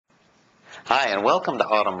Hi, and welcome to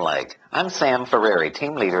Autumn Lake. I'm Sam Ferrari,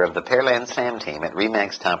 team leader of the Pearland Sam team at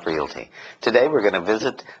RE/MAX Top Realty. Today we're going to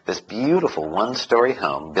visit this beautiful one-story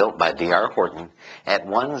home built by D.R. Horton at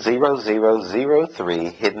 10003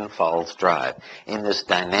 Hidden Falls Drive in this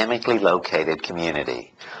dynamically located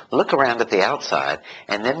community. Look around at the outside,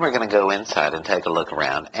 and then we're going to go inside and take a look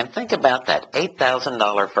around and think about that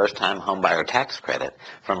 $8,000 first-time homebuyer tax credit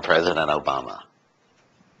from President Obama.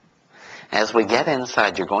 As we get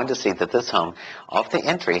inside, you're going to see that this home, off the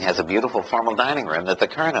entry, has a beautiful formal dining room that the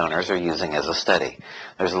current owners are using as a study.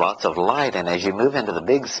 There's lots of light, and as you move into the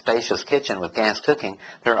big, spacious kitchen with gas cooking,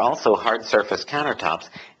 there are also hard surface countertops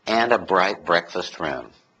and a bright breakfast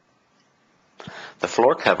room. The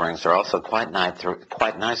floor coverings are also quite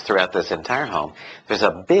nice throughout this entire home. There's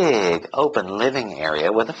a big open living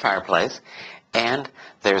area with a fireplace, and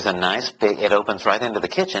there's a nice big, it opens right into the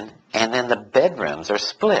kitchen, and then the bedrooms are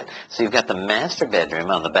split. So you've got the master bedroom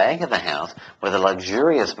on the back of the house with a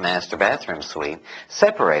luxurious master bathroom suite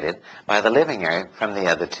separated by the living area from the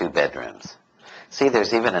other two bedrooms. See,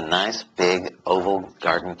 there's even a nice big oval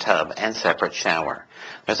garden tub and separate shower.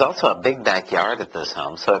 There's also a big backyard at this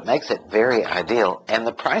home, so it makes it very ideal, and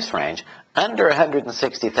the price range, under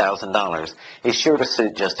 $160,000, is sure to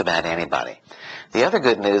suit just about anybody. The other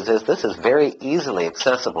good news is this is very easily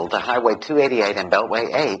accessible to Highway 288 and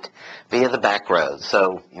Beltway 8 via the back roads.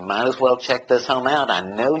 So you might as well check this home out. I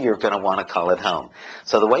know you're going to want to call it home.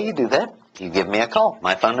 So the way you do that, you give me a call.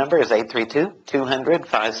 My phone number is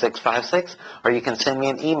 832-200-5656, or you can send me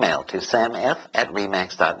an email to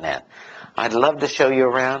samf@remax.net. I'd love to show you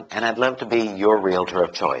around, and I'd love to be your realtor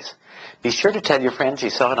of choice. Be sure to tell your friends you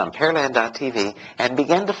saw it on Pearland.tv and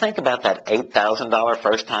begin to think about that $8,000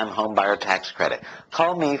 first-time homebuyer tax credit.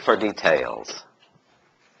 Call me for details.